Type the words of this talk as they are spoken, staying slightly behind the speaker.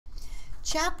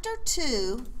Chapter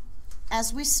 2,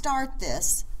 as we start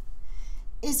this,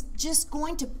 is just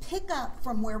going to pick up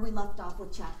from where we left off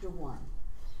with Chapter 1.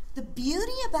 The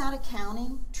beauty about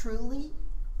accounting, truly,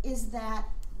 is that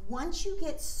once you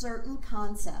get certain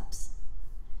concepts,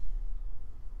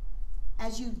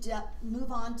 as you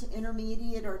move on to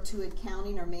intermediate or to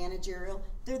accounting or managerial,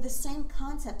 they're the same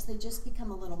concepts. They just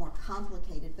become a little more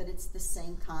complicated, but it's the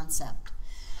same concept.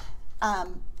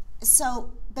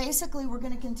 So basically, we're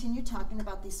going to continue talking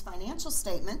about these financial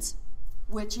statements,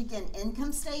 which again,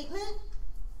 income statement,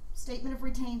 statement of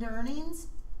retained earnings,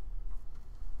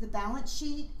 the balance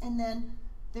sheet, and then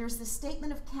there's the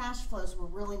statement of cash flows we're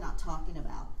really not talking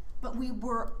about. But we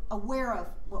were aware of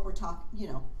what we're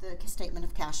talking, the statement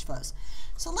of cash flows.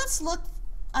 So let's look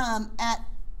at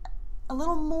a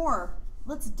little more.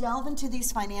 Let's delve into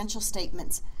these financial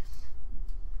statements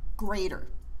greater.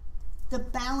 The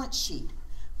balance sheet.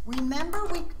 Remember,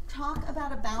 we talk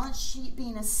about a balance sheet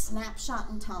being a snapshot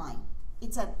in time.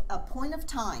 It's a point of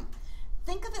time.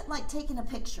 Think of it like taking a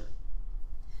picture.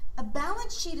 A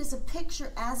balance sheet is a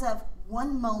picture as of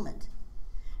one moment.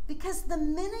 Because the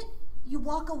minute you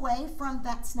walk away from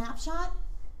that snapshot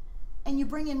and you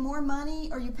bring in more money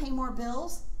or you pay more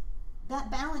bills,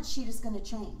 that balance sheet is going to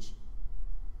change.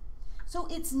 So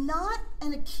it's not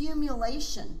an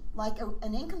accumulation like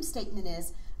an income statement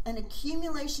is, an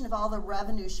accumulation of all the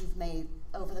revenues you've made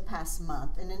over the past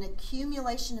month and an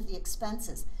accumulation of the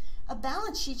expenses. A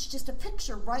balance sheet's just a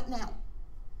picture right now.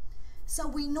 So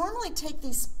we normally take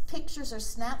these pictures or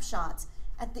snapshots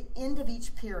at the end of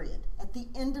each period, at the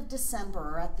end of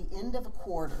December, or at the end of a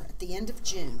quarter, at the end of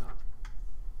June.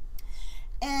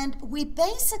 And we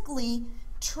basically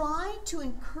try to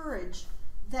encourage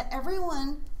that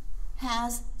everyone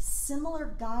has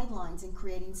similar guidelines in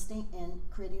creating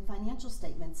financial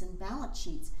statements and balance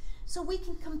sheets. So we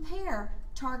can compare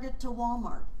Target to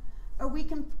Walmart, or we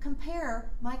can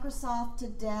compare Microsoft to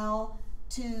Dell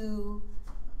to,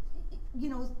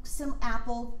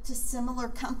 Apple to similar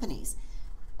companies.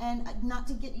 And not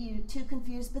to get you too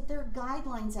confused, but there are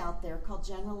guidelines out there called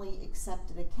generally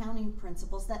accepted accounting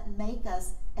principles that make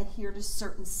us adhere to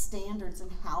certain standards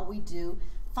in how we do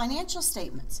financial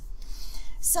statements.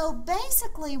 So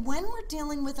basically, when we're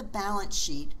dealing with a balance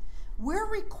sheet, we're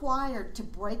required to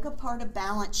break apart a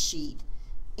balance sheet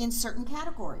in certain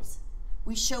categories.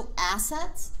 We show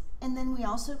assets, and then we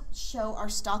also show our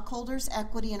stockholders'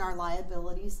 equity and our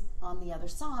liabilities on the other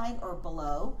side or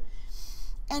below.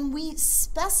 And we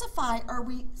specify, or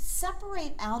we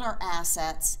separate out our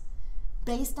assets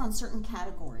based on certain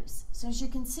categories. So as you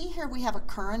can see here, we have a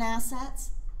current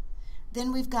assets,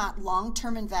 then we've got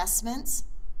long-term investments,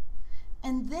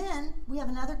 and then we have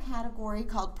another category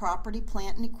called property,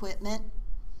 plant, and equipment,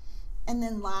 and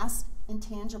then last,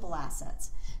 intangible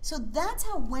assets. So that's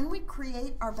how when we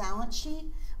create our balance sheet,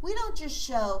 we don't just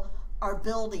show our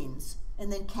buildings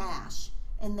and then cash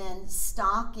and then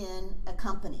stock in a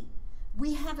company.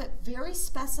 We have it very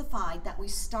specified that we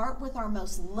start with our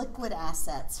most liquid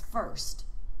assets first,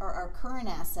 or our current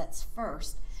assets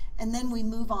first, and then we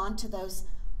move on to those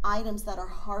items that are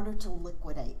harder to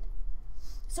liquidate.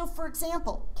 So for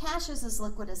example, cash is as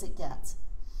liquid as it gets.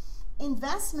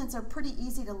 Investments are pretty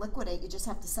easy to liquidate, you just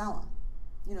have to sell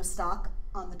them. Stock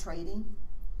on the trading.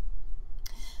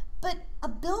 But a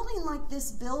building like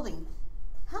this building,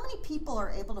 how many people are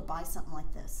able to buy something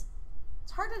like this?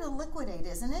 It's harder to liquidate,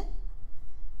 isn't it?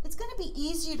 It's going to be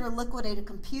easier to liquidate a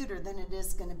computer than it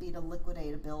is going to be to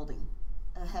liquidate a building,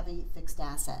 a heavy fixed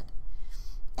asset.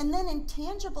 And then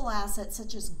intangible assets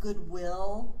such as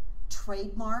goodwill,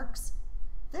 trademarks,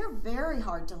 they're very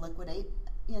hard to liquidate,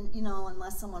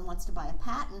 unless someone wants to buy a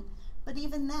patent. But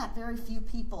even that, very few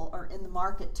people are in the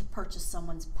market to purchase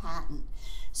someone's patent.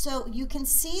 So you can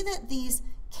see that these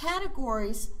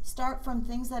categories start from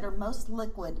things that are most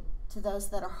liquid to those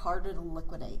that are harder to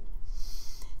liquidate.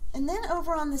 And then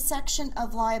over on the section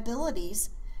of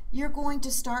liabilities, you're going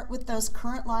to start with those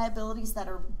current liabilities that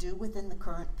are due within the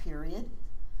current period.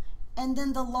 And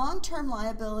then the long-term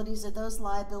liabilities are those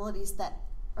liabilities that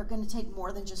are going to take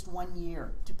more than just 1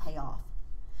 year to pay off.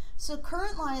 So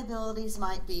current liabilities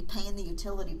might be paying the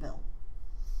utility bill,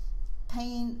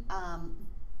 paying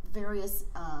various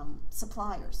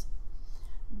suppliers.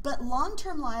 But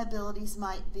long-term liabilities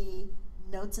might be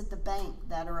notes at the bank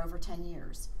that are over 10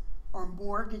 years, or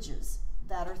mortgages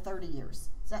that are 30 years.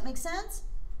 Does that make sense?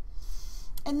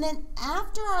 And then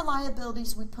after our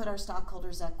liabilities, we put our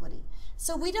stockholders' equity.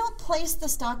 So we don't place the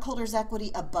stockholders'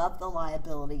 equity above the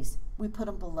liabilities. We put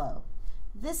them below.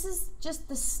 This is just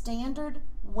the standard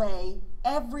way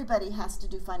everybody has to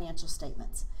do financial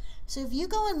statements. So if you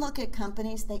go and look at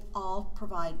companies, they all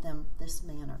provide them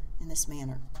in this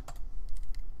manner.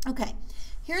 Okay,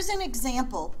 here's an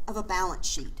example of a balance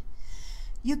sheet.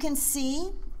 You can see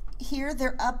here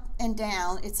they're up and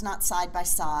down. It's not side by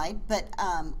side, but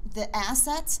the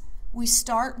assets, we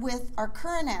start with our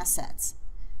current assets.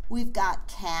 We've got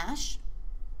cash,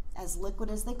 as liquid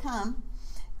as they come,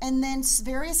 and then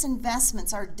various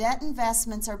investments. Our debt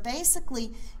investments are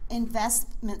basically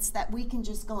investments that we can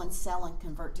just go and sell and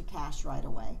convert to cash right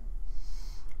away.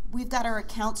 We've got our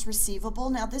accounts receivable.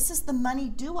 Now this is the money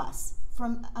due us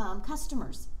from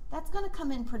customers. That's going to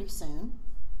come in pretty soon.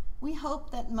 We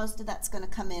hope that most of that's going to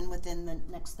come in within the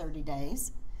next 30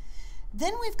 days.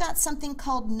 Then we've got something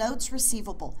called notes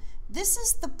receivable. This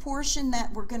is the portion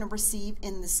that we're going to receive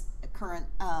in this current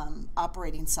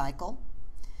operating cycle.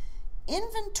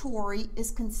 Inventory is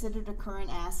considered a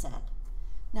current asset.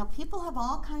 Now people have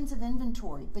all kinds of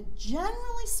inventory, but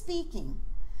generally speaking,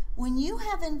 when you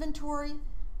have inventory,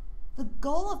 the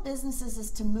goal of businesses is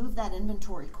to move that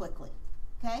inventory quickly,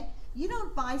 okay? You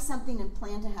don't buy something and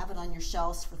plan to have it on your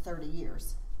shelves for 30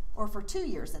 years, or for 2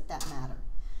 years at that matter.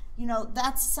 You know,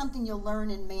 that's something you'll learn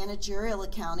in managerial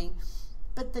accounting,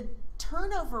 but the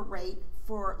turnover rate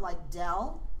for like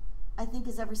Dell, I think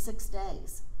is every 6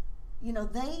 days. You know,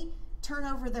 they turn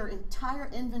over their entire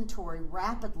inventory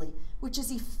rapidly, which is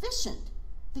efficient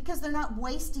because they're not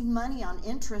wasting money on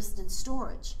interest and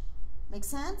storage. Make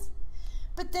sense?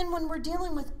 But then when we're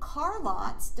dealing with car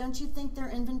lots, don't you think their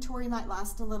inventory might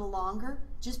last a little longer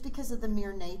just because of the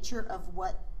mere nature of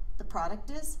what the product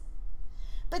is?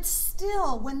 But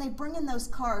still, when they bring in those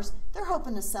cars, they're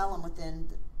hoping to sell them within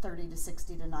 30 to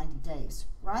 60 to 90 days,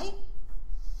 right?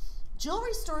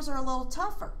 Jewelry stores are a little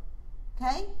tougher,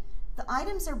 okay? The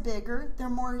items are bigger, they're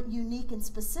more unique and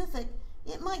specific.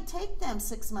 It might take them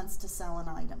 6 months to sell an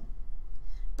item.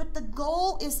 But the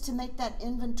goal is to make that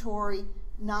inventory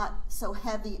not so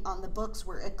heavy on the books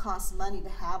where it costs money to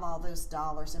have all those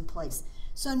dollars in place.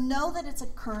 So know that it's a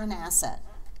current asset.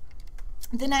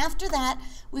 Then after that,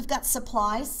 we've got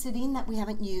supplies sitting that we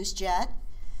haven't used yet.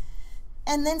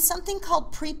 And then something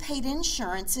called prepaid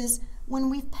insurance is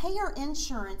when we pay our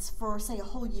insurance for, say, a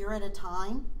whole year at a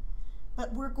time,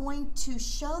 but we're going to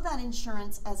show that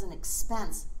insurance as an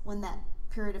expense when that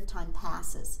period of time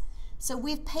passes. So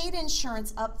we've paid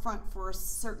insurance up front for a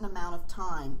certain amount of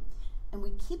time, and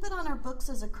we keep it on our books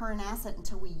as a current asset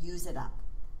until we use it up.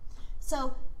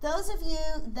 So those of you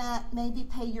that maybe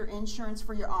pay your insurance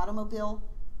for your automobile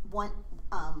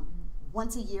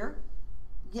once a year,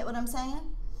 get what I'm saying?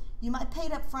 You might pay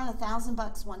it up front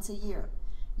 $1,000 once a year.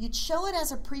 You'd show it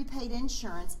as a prepaid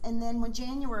insurance, and then when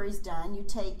January's done, you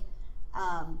take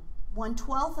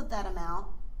 1/12 of that amount,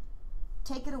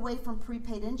 take it away from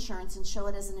prepaid insurance and show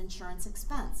it as an insurance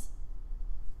expense.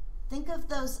 Think of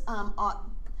those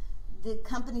the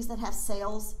companies that have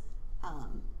sales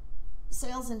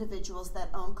individuals that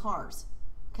own cars,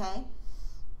 okay?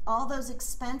 All those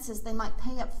expenses they might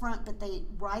pay up front, but they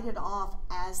write it off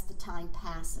as the time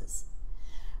passes.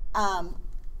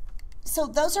 So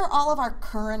those are all of our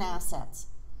current assets.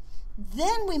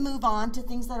 Then we move on to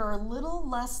things that are a little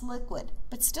less liquid,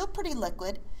 but still pretty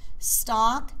liquid: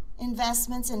 stock,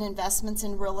 investments, and investments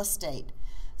in real estate.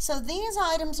 So these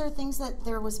items are things that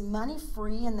there was money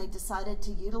free and they decided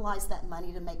to utilize that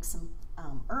money to make some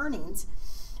earnings.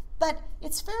 But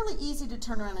it's fairly easy to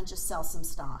turn around and just sell some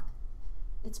stock.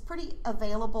 It's pretty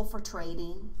available for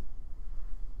trading.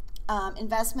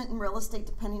 Investment in real estate,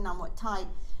 depending on what type,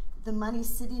 the money's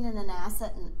sitting in an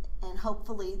asset, and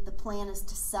hopefully the plan is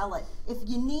to sell it. If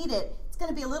you need it, it's going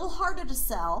to be a little harder to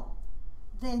sell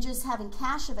than just having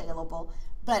cash available,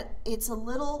 but it's a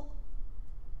little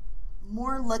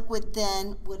more liquid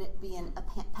than would it be in a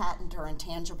patent or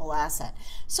intangible asset.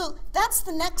 So that's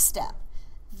the next step.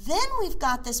 Then we've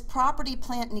got this property,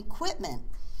 plant, and equipment.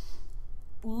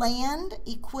 Land,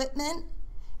 equipment.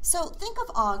 So think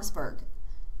of Augsburg.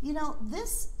 You know,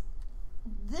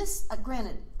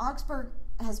 granted, Augsburg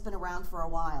has been around for a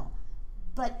while,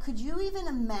 but could you even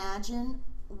imagine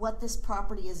what this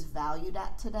property is valued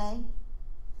at today?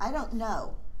 I don't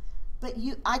know, but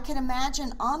I can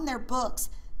imagine on their books,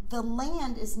 the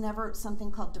land is never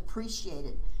something called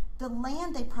depreciated. The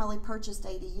land they probably purchased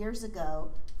 80 years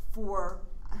ago for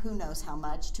who knows how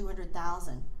much,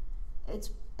 200,000.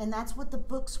 And that's what the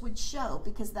books would show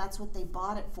because that's what they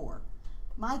bought it for.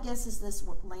 My guess is this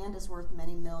land is worth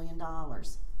many $1 million.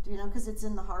 Do you know? Because it's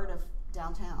in the heart of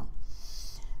downtown.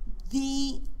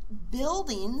 The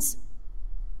buildings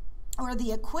or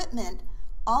the equipment,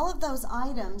 all of those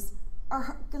items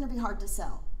are going to be hard to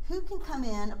sell. Who can come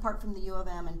in, apart from the U of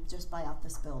M, and just buy out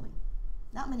this building?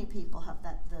 Not many people have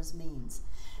those means.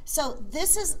 So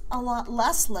this is a lot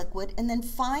less liquid. And then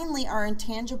finally, our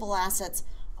intangible assets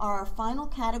are our final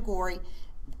category.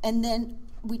 And then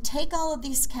we take all of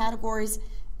these categories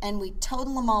and we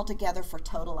total them all together for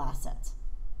total assets.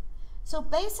 So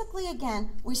basically,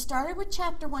 again, we started with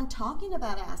chapter 1 talking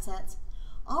about assets.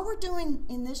 All we're doing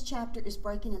in this chapter is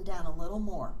breaking them down a little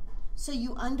more so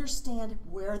you understand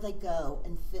where they go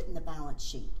and fit in the balance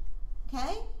sheet.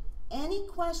 Okay? Any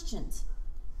questions?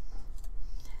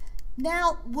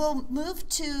 Now we'll move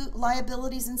to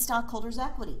liabilities and stockholders'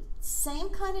 equity. Same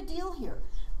kind of deal here.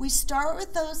 We start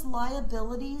with those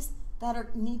liabilities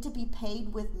that need to be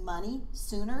paid with money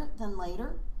sooner than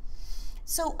later.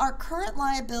 So our current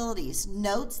liabilities,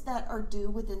 notes that are due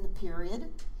within the period,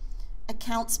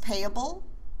 accounts payable.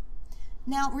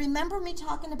 Now remember me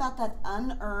talking about that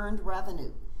unearned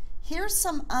revenue. Here's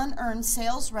some unearned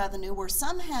sales revenue where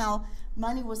somehow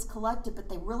money was collected, but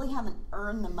they really haven't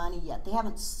earned the money yet. They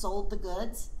haven't sold the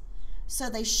goods. So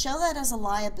they show that as a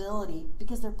liability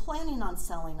because they're planning on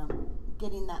selling them,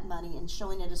 getting that money and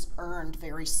showing it as earned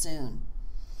very soon.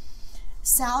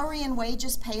 Salary and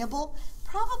wages payable.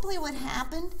 Probably what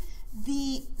happened,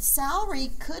 the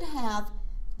salary could have,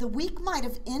 the week might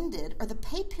have ended or the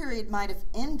pay period might have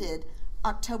ended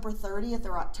October 30th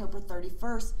or October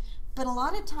 31st, but a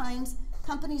lot of times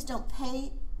companies don't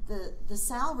pay the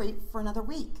salary for another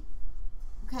week,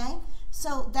 okay?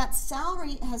 So that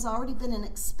salary has already been an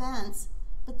expense,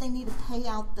 but they need to pay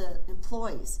out the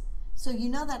employees. So you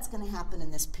know that's going to happen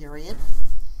in this period.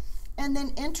 And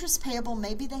then interest payable,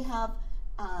 maybe they have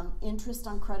interest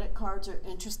on credit cards or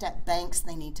interest at banks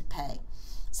they need to pay.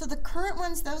 So the current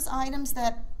ones, those items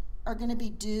that are going to be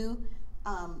due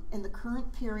in the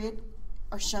current period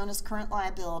are shown as current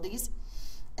liabilities.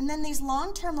 And then these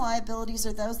long-term liabilities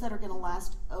are those that are going to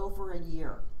last over a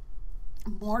year.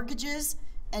 Mortgages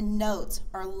and notes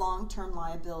are long-term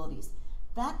liabilities.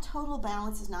 That total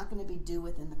balance is not going to be due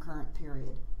within the current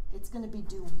period. It's going to be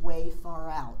due way far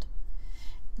out.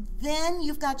 Then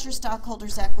you've got your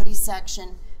stockholders' equity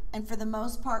section, and for the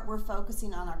most part we're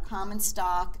focusing on our common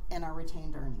stock and our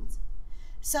retained earnings.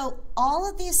 So all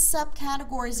of these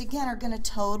subcategories again are going to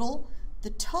total the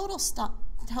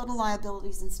total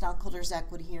liabilities and stockholders'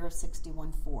 equity here of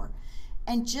 61.4.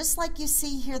 And just like you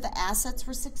see here the assets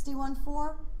were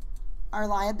 61.4, our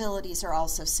liabilities are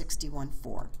also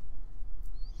 61.4.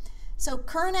 So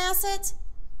current assets,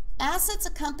 assets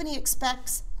a company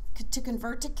expects to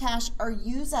convert to cash or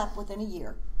use up within a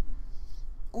year,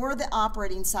 or the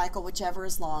operating cycle, whichever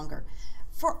is longer.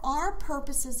 For our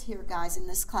purposes here, guys, in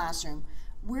this classroom,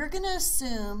 we're going to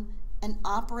assume an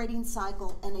operating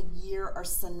cycle and a year are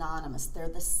synonymous. They're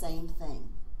the same thing.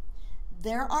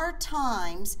 There are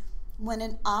times when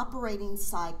an operating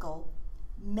cycle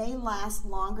may last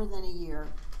longer than a year,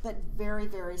 but very,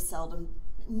 very seldom,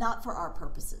 not for our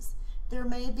purposes. There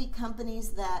may be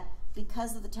companies that,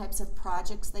 because of the types of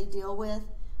projects they deal with,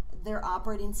 their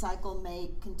operating cycle may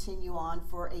continue on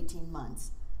for 18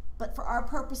 months. But for our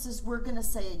purposes, we're going to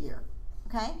say a year,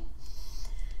 okay?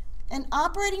 An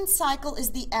operating cycle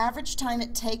is the average time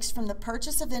it takes from the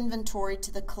purchase of inventory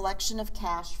to the collection of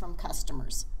cash from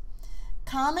customers.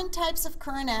 Common types of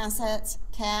current assets: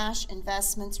 cash,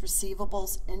 investments,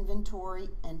 receivables, inventory,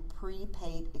 and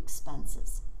prepaid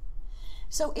expenses.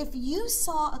 So if you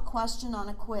saw a question on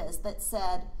a quiz that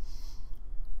said,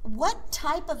 what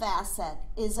type of asset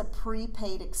is a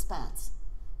prepaid expense?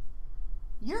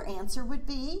 Your answer would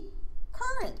be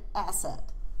current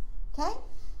asset, okay?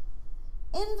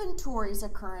 Inventory is a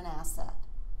current asset.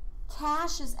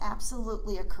 Cash is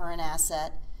absolutely a current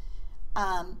asset.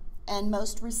 And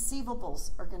most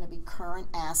receivables are going to be current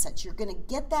assets. You're going to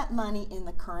get that money in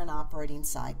the current operating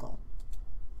cycle.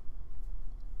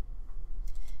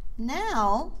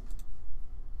 Now,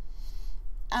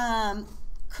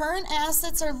 current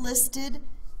assets are listed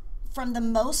from the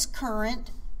most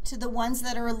current to the ones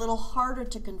that are a little harder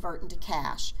to convert into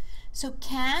cash. So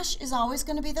cash is always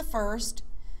going to be the first.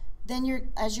 Then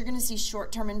as you're going to see,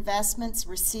 short-term investments,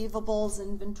 receivables,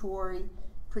 inventory,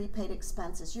 prepaid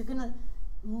expenses. You're going to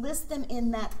list them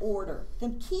in that order. The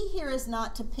key here is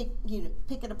not to pick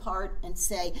it apart and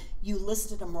say you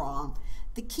listed them wrong.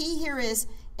 The key here is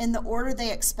in the order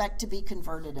they expect to be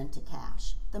converted into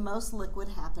cash. The most liquid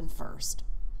happen first.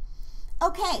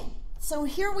 Okay, so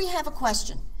here we have a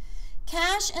question.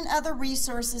 Cash and other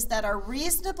resources that are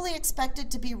reasonably expected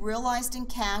to be realized in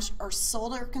cash or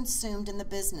sold or consumed in the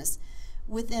business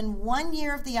within 1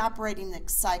 year of the operating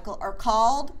cycle are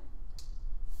called?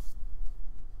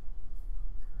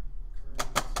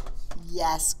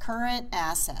 Yes, current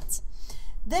assets.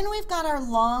 Then we've got our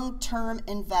long-term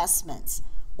investments,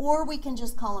 or we can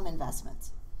just call them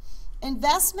investments.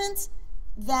 Investments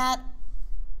that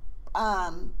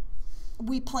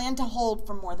we plan to hold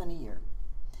for more than a year.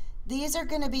 These are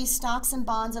going to be stocks and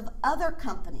bonds of other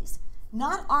companies,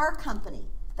 not our company.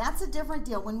 That's a different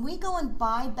deal. When we go and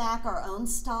buy back our own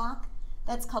stock,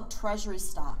 that's called treasury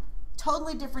stock.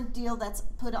 Totally different deal. That's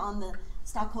put on the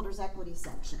stockholders' equity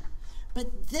section.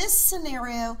 But this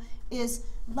scenario is,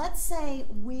 let's say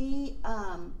we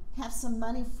have some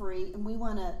money free and we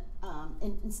want to,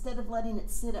 instead of letting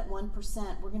it sit at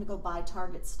 1%, we're going to go buy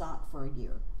Target stock for a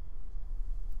year.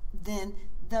 Then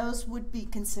those would be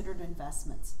considered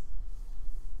investments.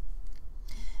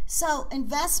 So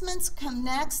investments come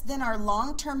next, then our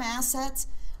long-term assets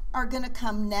are going to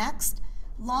come next.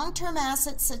 Long-term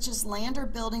assets such as land or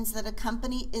buildings that a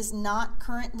company is not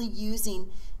currently using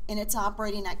in its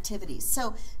operating activities.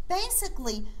 So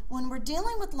basically, when we're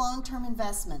dealing with long-term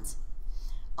investments,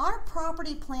 our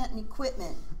property, plant, and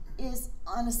equipment is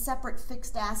on a separate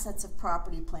fixed assets of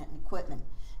property, plant, and equipment.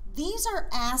 These are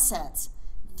assets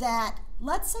that,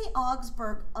 let's say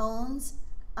Augsburg owns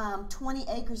 20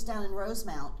 acres down in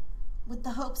Rosemount with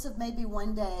the hopes of maybe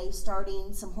one day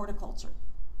starting some horticulture.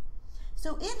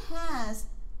 So it has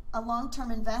a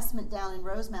long-term investment down in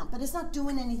Rosemount, but it's not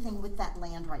doing anything with that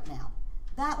land right now.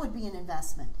 That would be an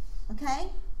investment, okay?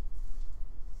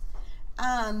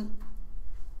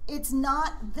 It's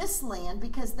not this land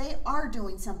because they are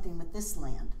doing something with this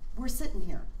land. We're sitting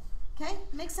here, okay?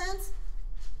 Make sense?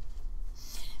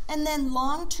 And then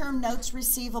long-term notes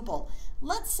receivable.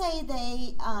 Let's say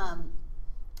they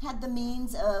had the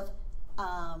means of,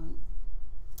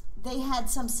 they had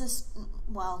some system,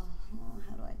 well,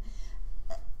 how do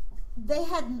I, they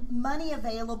had money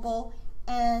available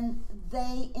and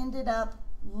they ended up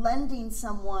lending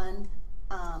someone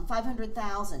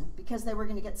 $500,000 because they were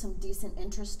going to get some decent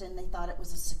interest and they thought it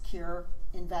was a secure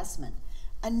investment.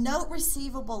 A note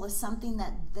receivable is something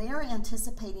that they're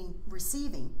anticipating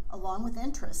receiving along with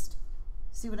interest.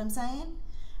 See what I'm saying?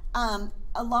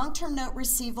 A long-term note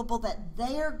receivable that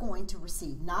they're going to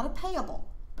receive, not a payable,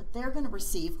 but they're going to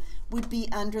receive, would be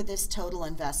under this total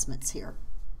investments here.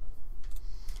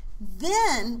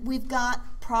 Then we've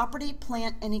got property,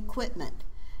 plant, and equipment.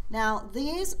 Now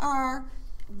these are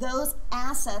those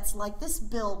assets like this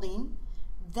building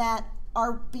that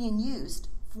are being used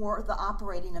for the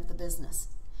operating of the business.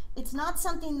 It's not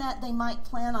something that they might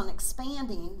plan on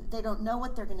expanding. They don't know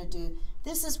what they're going to do.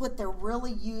 This is what they're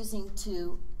really using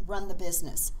to run the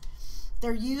business.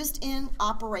 They're used in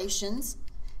operations,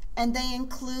 and they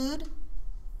include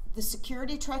the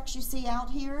security trucks you see out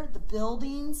here, the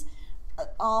buildings,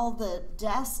 all the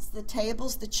desks, the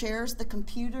tables, the chairs, the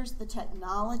computers, the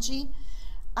technology.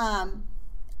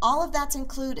 All of that's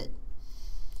included.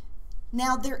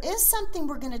 Now there is something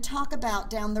we're going to talk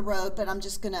about down the road, but I'm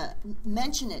just going to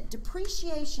mention it.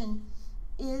 Depreciation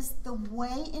is the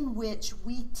way in which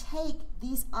we take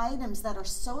these items that are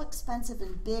so expensive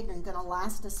and big and going to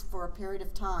last us for a period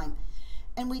of time,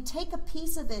 and we take a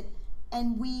piece of it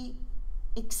and we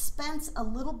expense a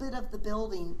little bit of the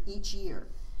building each year.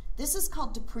 This is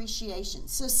called depreciation.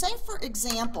 So say, for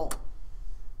example,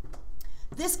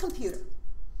 this computer.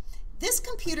 This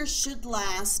computer should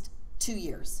last 2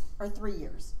 years or 3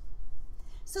 years.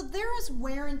 So there is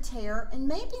wear and tear, and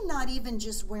maybe not even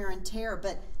just wear and tear,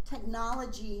 but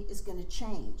technology is going to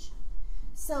change.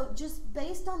 So just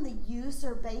based on the use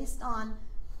or based on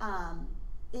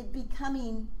it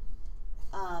becoming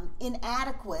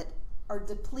inadequate or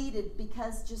depleted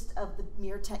because just of the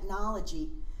mere technology,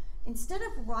 instead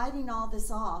of writing all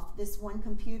this off, this one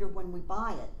computer, when we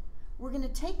buy it, we're going to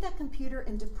take that computer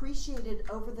and depreciate it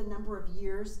over the number of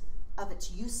years of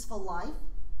its useful life.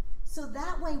 So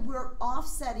that way we're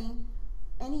offsetting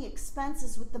any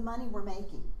expenses with the money we're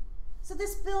making. So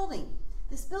this building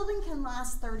can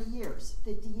last 30 years,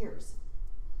 50 years.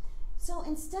 So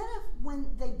instead of, when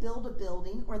they build a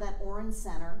building or that Orange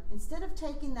Center, instead of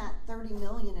taking that 30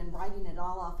 million and writing it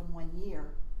all off in 1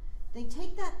 year, they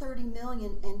take that 30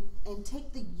 million and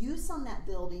take the use on that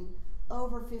building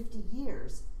over 50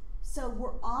 years. So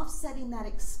we're offsetting that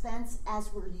expense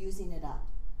as we're using it up,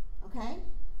 okay?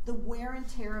 The wear and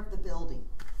tear of the building.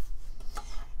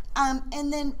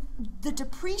 And then the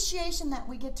depreciation that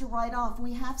we get to write off,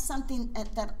 we have something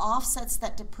that offsets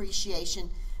that depreciation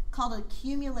called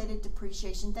accumulated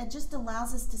depreciation that just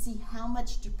allows us to see how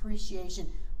much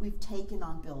depreciation we've taken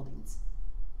on buildings,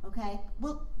 okay?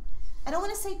 Well, I don't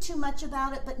want to say too much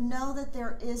about it, but know that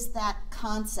there is that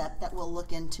concept that we'll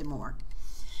look into more.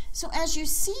 So as you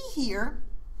see here,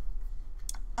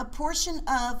 a portion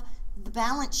of the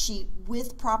balance sheet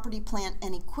with property, plant,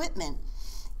 and equipment,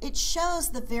 it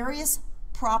shows the various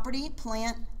property,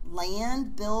 plant,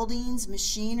 land, buildings,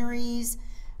 machineries,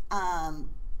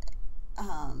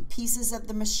 pieces of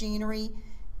the machinery.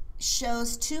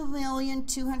 shows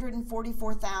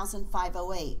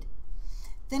 2,244,508.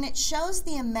 Then it shows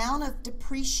the amount of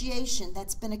depreciation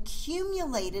that's been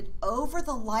accumulated over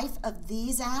the life of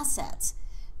these assets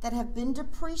that have been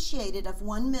depreciated of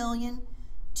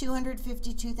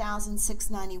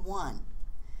 1,252,691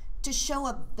 to show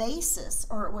a basis,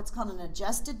 or what's called an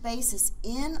adjusted basis,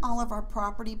 in all of our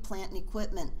property, plant, and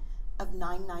equipment of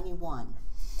 991.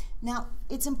 Now,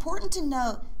 it's important to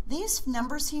note these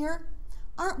numbers here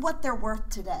aren't what they're worth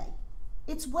today.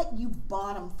 It's what you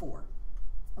bought them for,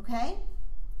 okay?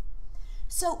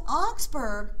 So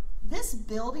Augsburg, this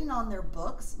building on their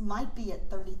books might be at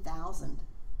 $30,000.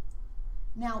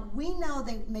 Now, we know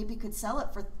they maybe could sell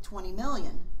it for $20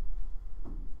 million,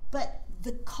 but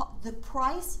the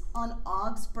price on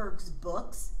Augsburg's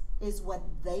books is what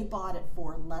they bought it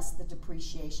for, less the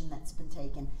depreciation that's been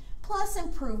taken, plus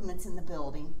improvements in the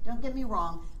building. Don't get me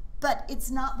wrong, but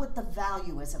it's not what the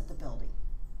value is of the building.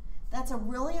 That's a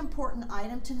really important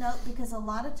item to note, because a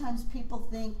lot of times people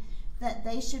think that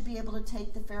they should be able to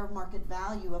take the fair market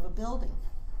value of a building.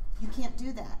 You can't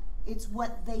do that. It's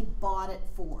what they bought it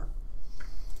for.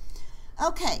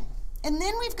 Okay, and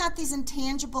then we've got these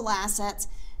intangible assets.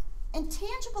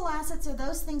 Intangible assets are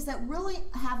those things that really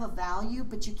have a value,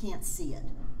 but you can't see it.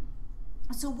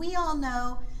 So we all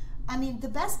know, I mean, the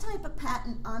best type of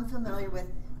patent I'm familiar with,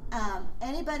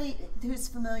 anybody who's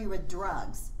familiar with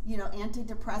drugs, you know,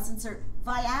 antidepressants, or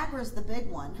Viagra's the big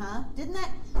one, huh?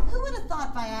 Who would have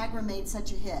thought Viagra made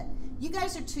such a hit? You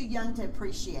guys are too young to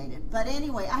appreciate it. But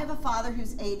anyway, I have a father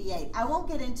who's 88. I won't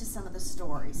get into some of the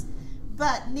stories.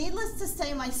 But needless to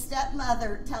say, my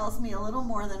stepmother tells me a little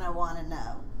more than I want to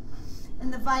know.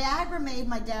 And the Viagra made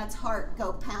my dad's heart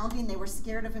go pounding. They were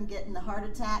scared of him getting the heart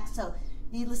attack. So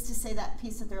needless to say, that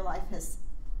piece of their life has...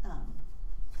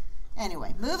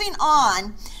 Anyway, moving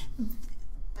on.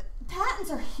 Patents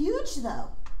are huge, though.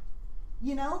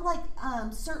 You know, like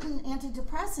certain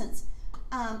antidepressants.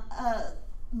 A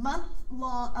month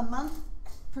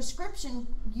prescription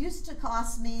used to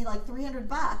cost me like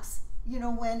 $300, you know,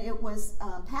 when it was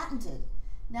patented.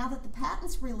 Now that the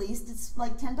patent's released, it's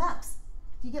like $10.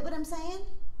 Do you get what I'm saying?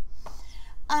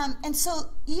 And so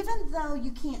even though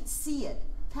you can't see it,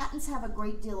 patents have a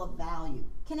great deal of value.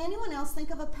 Can anyone else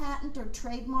think of a patent or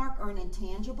trademark or an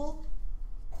intangible?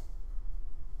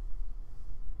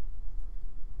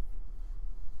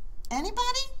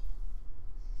 Anybody?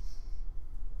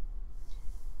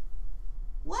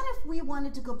 What if we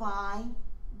wanted to go buy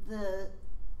the,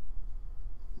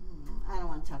 I don't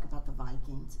want to talk about the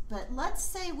Vikings, but let's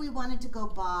say we wanted to go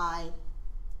buy,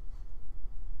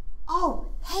 oh,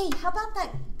 hey, how about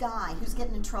that guy who's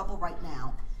getting in trouble right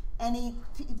now? And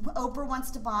Oprah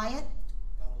wants to buy it?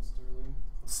 Donald Sterling.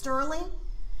 Sterling?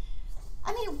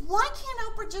 I mean, why can't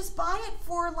Oprah just buy it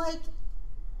for, like,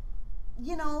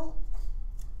 you know,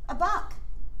 $1?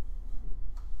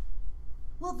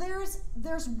 Well,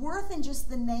 there's worth in just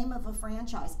the name of a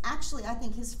franchise. Actually, I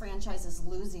think his franchise is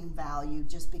losing value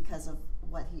just because of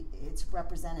what it's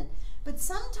represented. But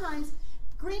sometimes,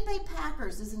 Green Bay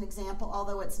Packers is an example,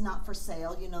 although it's not for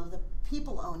sale, you know, the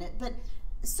people own it, but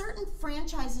certain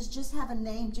franchises just have a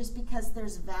name just because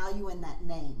there's value in that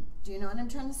name. Do you know what I'm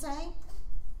trying to say?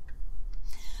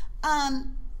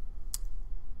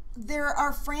 There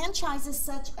are franchises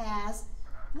such as,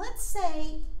 let's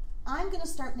say, I'm going to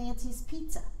start Nancy's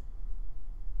Pizza.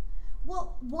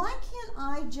 Well, why can't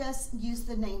I just use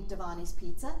the name Devani's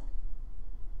Pizza?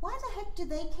 Why the heck do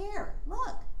they care?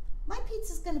 Look, my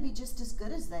pizza's going to be just as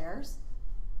good as theirs.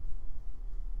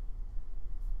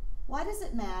 Why does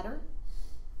it matter?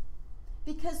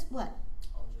 Because what?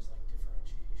 Oh, just like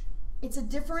differentiation. It's a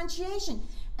differentiation.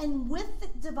 And with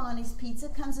Devani's Pizza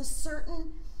comes a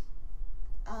certain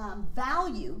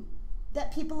value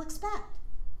that people expect.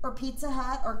 Or Pizza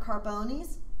Hut or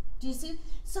Carboni's. Do you see?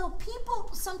 So people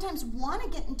sometimes want to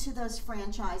get into those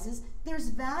franchises. There's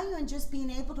value in just being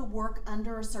able to work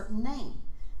under a certain name.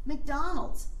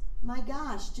 McDonald's. My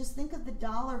gosh, just think of the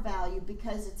dollar value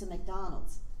because it's a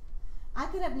McDonald's. I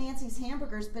could have Nancy's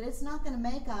Hamburgers, but it's not going to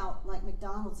make out like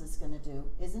McDonald's is going to do,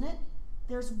 isn't it?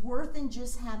 There's worth in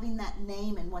just having that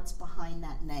name and what's behind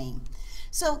that name.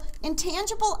 So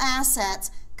intangible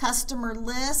assets, customer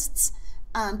lists,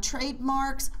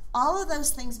 trademarks, all of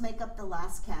those things make up the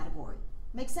last category.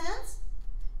 Make sense?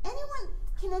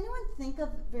 Can anyone think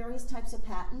of various types of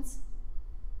patents?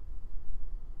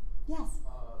 Yes.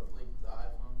 Like the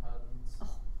iPhone patents.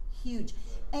 Oh, huge.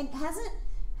 And hasn't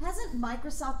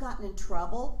Microsoft gotten in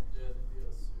trouble? Yeah,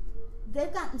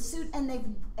 They've gotten sued, and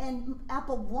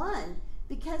Apple won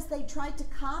because they tried to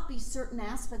copy certain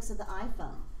aspects of the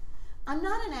iPhone. I'm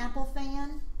not an Apple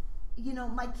fan. You know,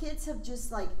 my kids have just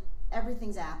like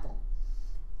everything's Apple.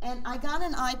 And I got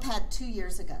an iPad 2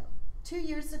 years ago.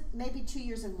 Maybe 2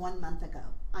 years and 1 month ago.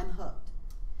 I'm hooked.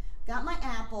 Got my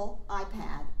Apple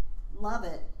iPad, love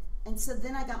it. And so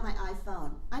then I got my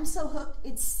iPhone. I'm so hooked,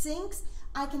 it syncs.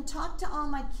 I can talk to all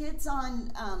my kids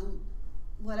on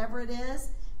whatever it is.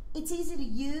 It's easy to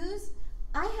use.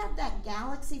 I had that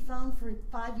Galaxy phone for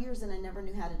 5 years and I never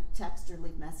knew how to text or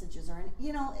leave messages or any,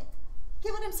 you know,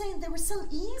 get what I'm saying? There was some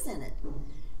ease in it.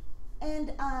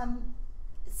 And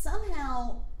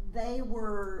somehow they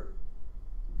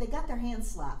got their hands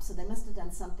slapped, so they must have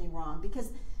done something wrong,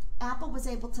 because Apple was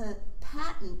able to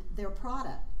patent their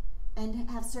product and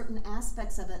have certain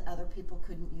aspects of it other people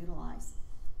couldn't utilize.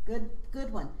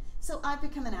 Good one. So I've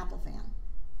become an Apple fan.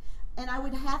 And I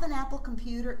would have an Apple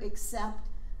computer, except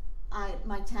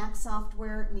my tax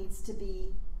software needs to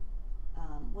be,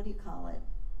 what do you call it?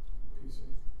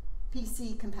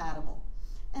 PC compatible.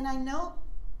 And I know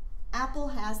Apple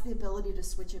has the ability to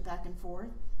switch it back and forth,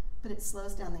 but it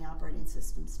slows down the operating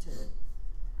systems too.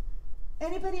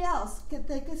 Anybody else can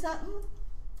think of something?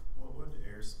 What would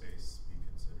airspace be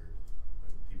considered?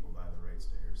 Like people buy the rights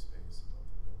to airspace above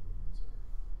the buildings, or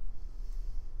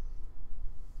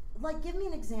Like, give me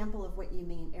an example of what you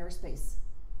mean, airspace.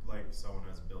 like someone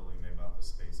has a building, they bought the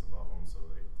space above them so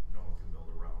they no one can build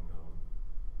around them.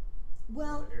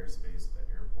 Well, the airspace, the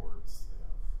airports, they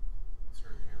have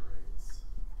certain air rights.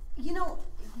 you know,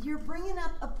 you're bringing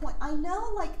up a point. I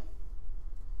know, like,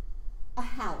 a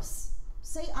house.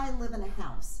 Say I live in a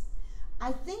house.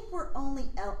 I think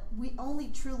we only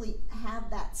truly have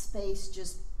that space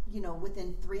just, you know,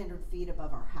 within 300 feet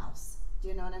above our house. Do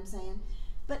you know what I'm saying?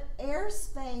 But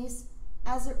airspace,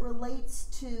 as it relates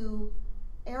to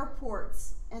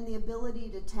airports and the ability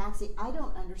to taxi, I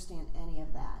don't understand any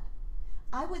of that.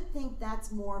 I would think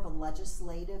that's more of a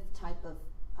legislative type of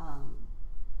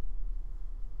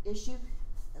issue.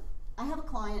 I have a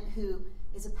client who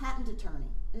is a patent attorney.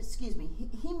 Excuse me,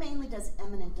 he mainly does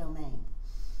eminent domain.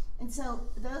 And so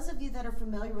those of you that are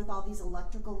familiar with all these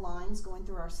electrical lines going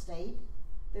through our state,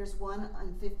 there's one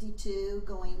on 52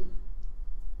 going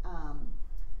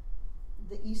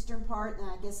the eastern part, and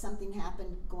I guess something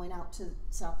happened going out to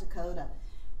South Dakota.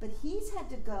 But he's had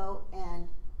to go, and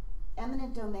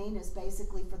eminent domain is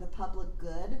basically for the public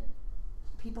good.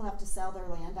 People have to sell their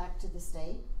land back to the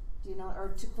state, do you know,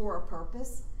 or for a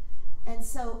purpose. And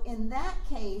so in that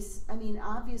case, I mean,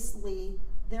 obviously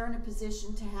they're in a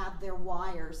position to have their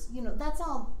wires, you know, that's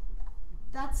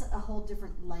a whole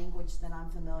different language than I'm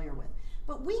familiar with.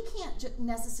 But we can't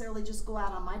necessarily just go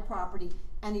out on my property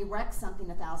and erect something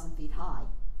 1,000 feet high.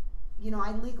 You know,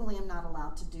 I legally am not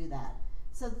allowed to do that.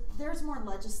 So there's more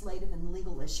legislative and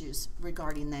legal issues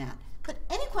regarding that. But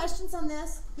any questions on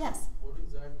this? Yes? What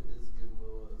exactly is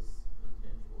goodwill as an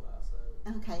intangible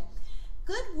asset? Okay.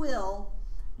 Goodwill,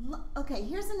 okay,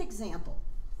 here's an example.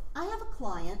 I have a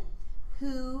client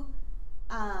who,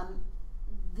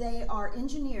 they are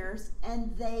engineers,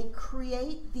 and they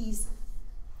create these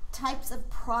types of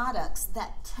products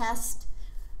that test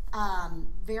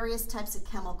various types of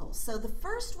chemicals. So the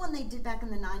first one they did back in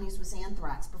the 90s was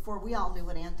anthrax, before we all knew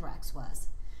what anthrax was.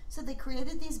 So they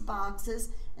created these boxes,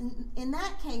 and in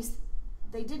that case,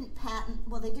 they didn't patent,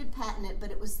 well, they did patent it,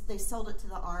 but they sold it to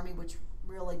the Army, which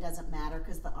really doesn't matter,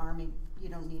 because the Army, you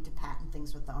don't need to patent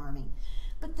things with the Army.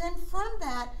 But then from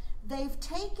that, they've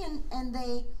taken and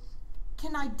they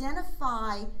can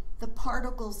identify the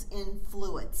particles in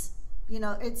fluids. You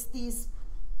know, it's these,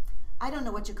 I don't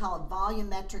know what you call it,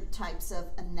 volumetric types of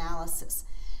analysis.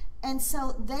 And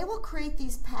so they will create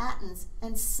these patents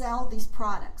and sell these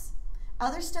products.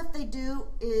 Other stuff they do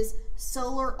is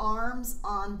solar arms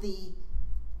on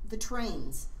the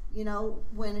trains. You know,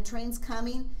 when a train's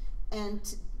coming,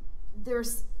 and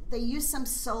they use some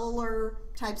solar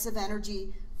types of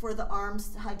energy for the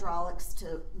arms, hydraulics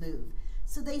to move.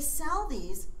 So they sell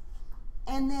these,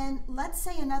 and then let's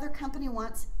say another company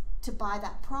wants to buy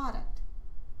that product,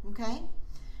 okay?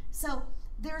 So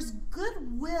there's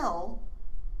goodwill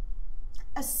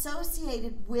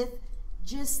associated with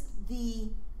just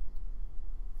the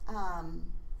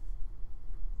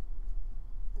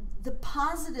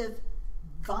positive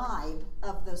vibe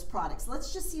of those products.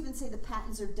 Let's just even say the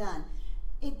patents are done.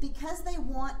 Because they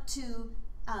want to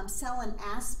sell an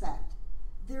aspect,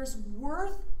 there's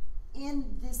worth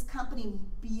in this company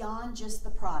beyond just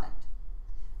the product.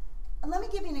 And let me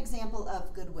give you an example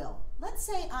of goodwill. Let's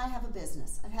say I have a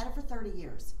business. I've had it for 30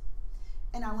 years,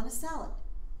 and I want to sell it.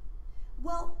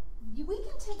 Well, we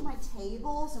can take my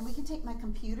tables and we can take my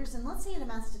computers, and let's say it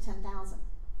amounts to 10,000.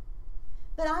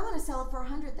 But I want to sell it for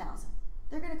 100,000.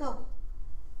 They're going to go,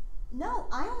 no,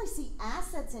 I only see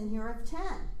assets in here of 10.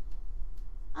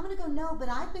 I'm going to go, no, but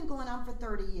I've been going on for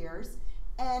 30 years,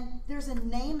 and there's a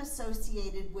name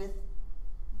associated with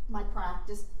my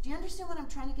practice. Do you understand what I'm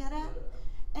trying to get at?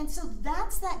 And so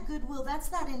that's that goodwill, that's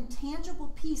that intangible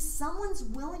piece someone's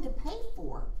willing to pay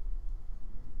for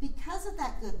because of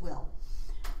that goodwill.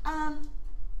 Let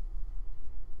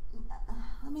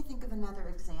me think of another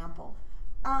example.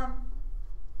 How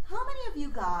many of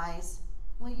you guys,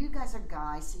 well, you guys are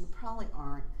guys, so you probably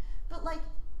aren't, but like,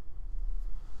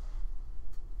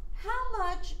 how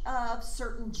much of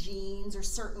certain jeans or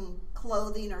certain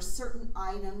clothing or certain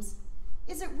items,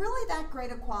 is it really that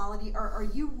great a quality, or are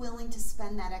you willing to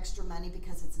spend that extra money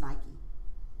because it's Nike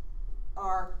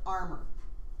or Armour,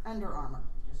 Under Armour?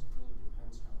 I guess it really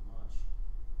depends how much.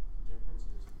 The difference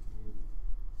is between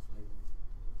like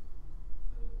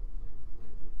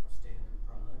the standard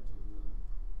product and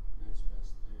the next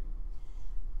best thing.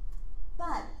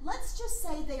 But let's just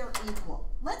say they are equal.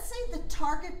 Let's say the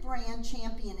Target brand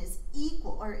Champion is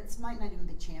equal, or it might not even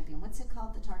be Champion. What's it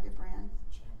called, the Target brand?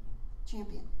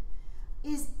 Champion.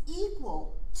 Is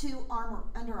equal to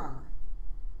Under Armour.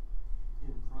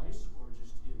 In price or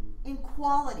just in? In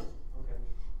quality. Okay.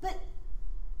 But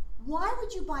why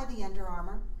would you buy the Under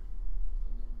Armour?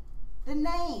 The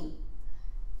name.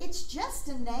 It's just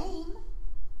a name.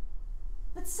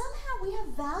 But somehow we have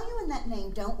value in that name,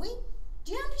 don't we?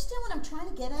 Do you understand what I'm trying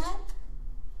to get at?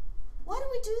 Why do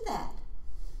we do that?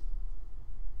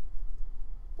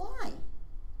 Why?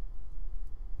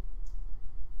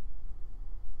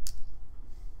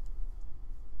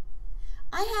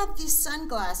 I have these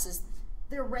sunglasses.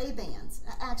 They're Ray-Bans.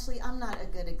 Actually, I'm not a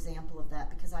good example of that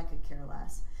because I could care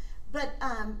less. But,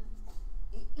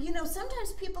 you know,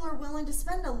 sometimes people are willing to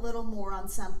spend a little more on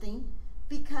something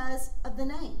because of the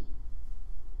name.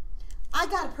 I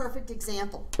got a perfect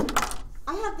example.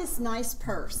 I have this nice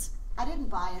purse. I didn't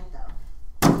buy it though.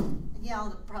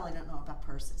 Y'all probably don't know about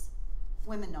purses.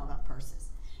 Women know about purses.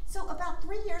 So about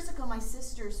 3 years ago, my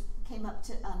sisters came up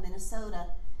to Minnesota,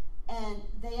 and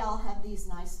they all have these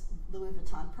nice Louis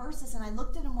Vuitton purses. And I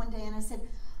looked at them one day and I said,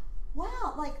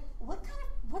 wow, like what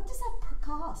does that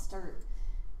cost? Or,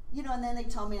 you know, and then they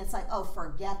told me, it's like, oh,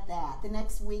 forget that. The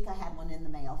next week I had one in the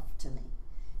mail to me.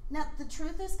 Now, the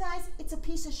truth is, guys, it's a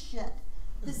piece of shit.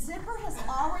 The zipper has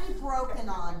already broken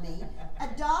on me. A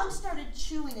dog started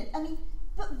chewing it. I mean,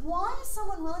 but why is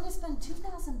someone willing to spend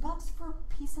 $2,000 for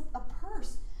a piece of a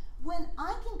purse when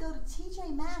I can go to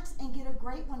TJ Maxx and get a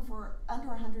great one for under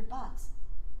 $100?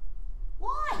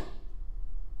 Why?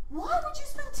 Why would you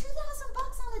spend $2,000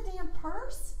 on a damn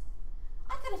purse?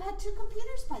 I could have had 2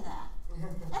 computers by that. And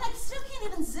I still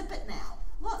can't even zip it now.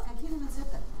 Look, I can't even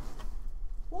zip it.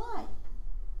 Why?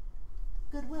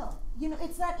 Goodwill. You know,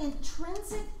 it's that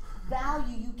intrinsic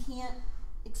value you can't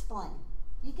explain.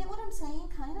 You get what I'm saying,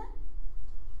 kinda?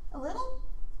 A little?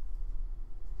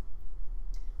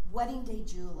 Wedding day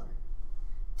jeweler.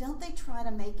 Don't they try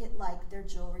to make it like their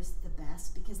jewelry's the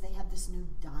best because they have this new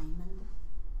diamond?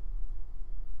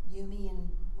 Yumi and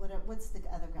what's the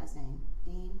other guy's name?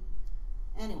 Dean?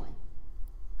 Anyway,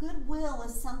 goodwill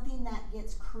is something that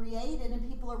gets created and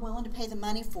people are willing to pay the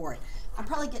money for it. I'm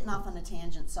probably getting off on a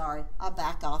tangent, sorry. I'll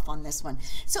back off on this one.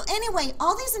 So anyway,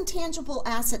 all these intangible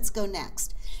assets go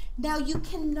next. Now you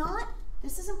cannot,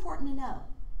 this is important to know,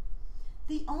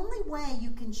 the only way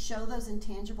you can show those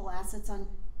intangible assets on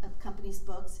a company's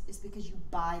books is because you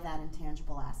buy that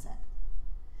intangible asset.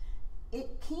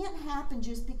 It can't happen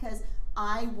just because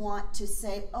I want to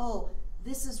say, oh,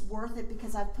 this is worth it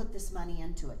because I've put this money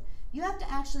into it. You have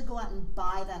to actually go out and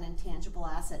buy that intangible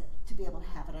asset to be able to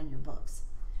have it on your books.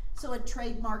 So a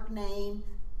trademark name,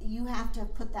 you have to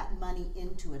put that money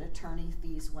into it, attorney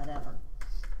fees, whatever,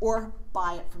 or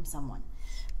buy it from someone.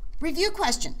 Review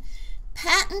question.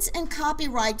 Patents and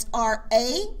copyrights are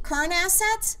A, current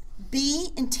assets, B,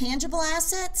 intangible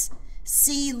assets,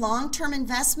 C, long-term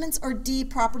investments, or D,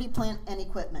 property, plant, and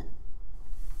equipment?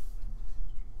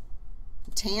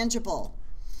 Tangible.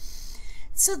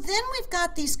 So then we've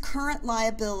got these current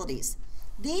liabilities.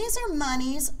 These are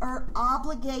monies or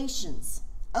obligations,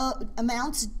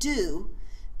 amounts due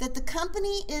that the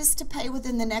company is to pay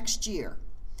within the next year.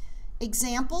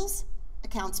 Examples,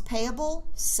 accounts payable,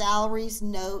 salaries,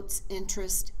 notes,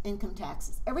 interest, income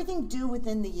taxes, everything due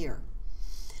within the year.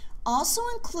 Also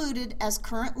included as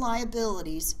current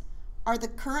liabilities are the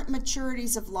current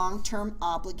maturities of long-term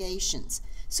obligations.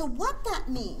 So what that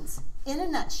means, in a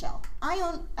nutshell, I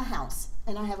own a house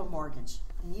and I have a mortgage.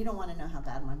 And you don't want to know how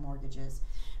bad my mortgage is.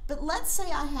 But let's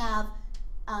say I have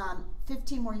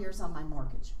 15 more years on my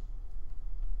mortgage.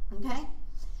 Okay?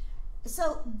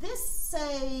 So this,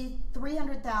 say,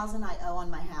 $300,000 I owe on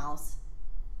my house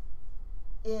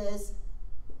is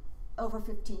over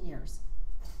 15 years.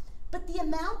 But the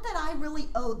amount that I really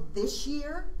owe this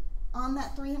year on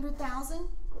that $300,000,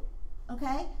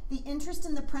 okay, the interest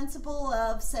and the principal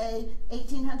of, say,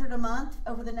 $1,800 a month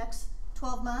over the next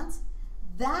 12 months,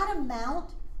 that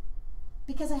amount,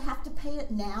 because I have to pay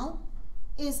it now,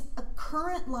 is a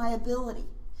current liability.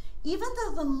 Even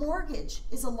though the mortgage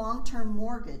is a long-term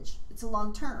mortgage, it's a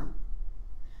long-term,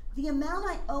 the amount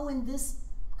I owe in this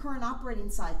current operating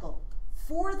cycle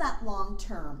for that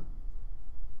long-term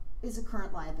is a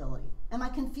current liability. Am I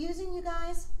confusing you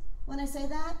guys when I say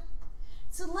that?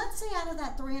 So let's say out of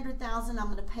that $300,000, I'm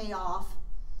going to pay off,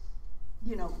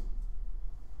 you know,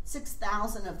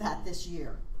 $6,000 of that this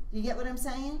year. You get what I'm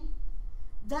saying?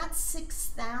 That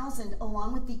 $6,000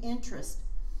 along with the interest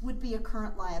would be a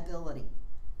current liability.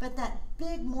 But that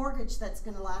big mortgage that's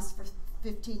going to last for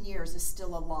 15 years is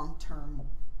still a long-term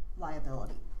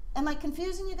liability. Am I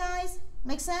confusing you guys?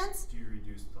 Make sense? Do you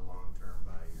reduce the long term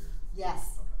by your?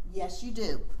 Yes. Okay. Yes, you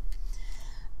do.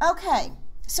 Okay,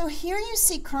 so here you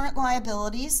see current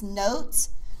liabilities, notes,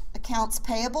 accounts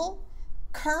payable,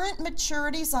 current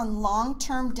maturities on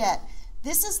long-term debt.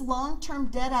 This is long-term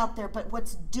debt out there, but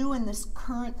what's due in this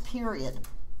current period.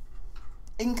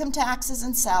 Income taxes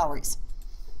and salaries.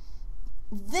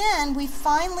 Then we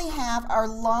finally have our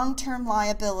long-term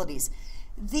liabilities.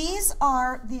 These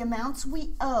are the amounts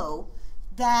we owe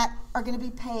that are going to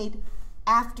be paid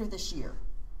after this year,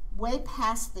 way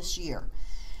past this year.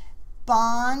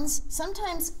 Bonds,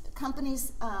 sometimes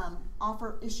companies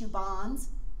issue bonds,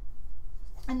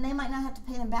 and they might not have to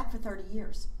pay them back for 30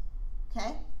 years,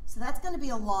 okay? So that's going to be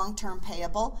a long-term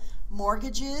payable.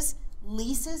 Mortgages,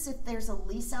 leases, if there's a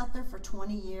lease out there for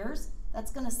 20 years,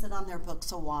 that's going to sit on their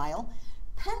books a while.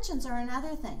 Pensions are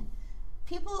another thing.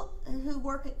 People who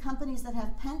work at companies that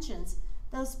have pensions,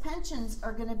 those pensions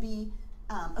are going to be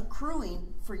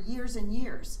accruing for years and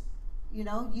years. You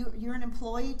know, you're an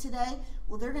employee today,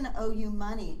 well, they're going to owe you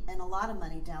money, and a lot of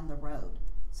money down the road.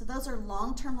 So those are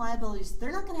long-term liabilities.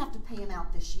 They're not going to have to pay them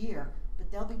out this year,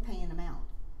 but they'll be paying them out.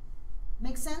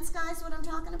 Make sense, guys, what I'm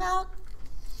talking about?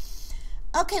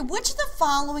 Okay, which of the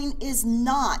following is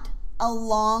not a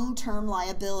long-term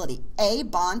liability? A,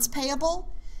 bonds payable.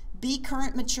 B,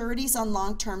 current maturities on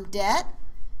long-term debt.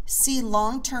 C,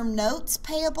 long-term notes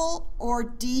payable. Or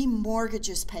D,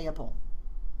 mortgages payable.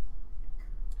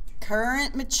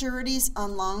 Current maturities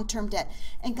on long-term debt.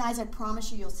 And guys, I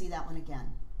promise you'll see that one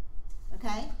again.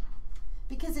 Okay?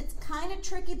 Because it's kind of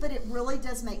tricky, but it really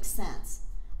does make sense.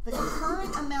 The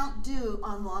current amount due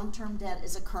on long-term debt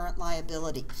is a current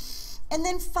liability. And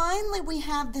then finally, we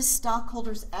have this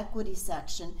stockholders' equity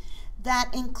section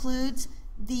that includes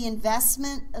the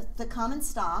investment of the common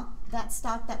stock, that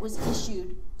stock that was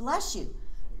issued, bless you,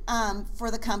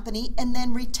 for the company, and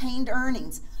then retained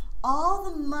earnings. All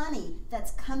the money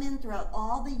that's come in throughout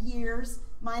all the years,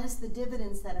 minus the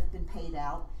dividends that have been paid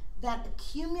out, that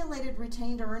accumulated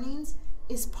retained earnings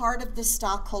is part of the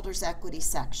stockholders' equity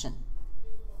section.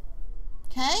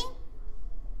 Okay?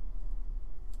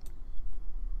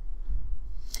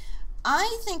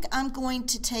 I think I'm going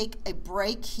to take a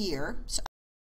break here. So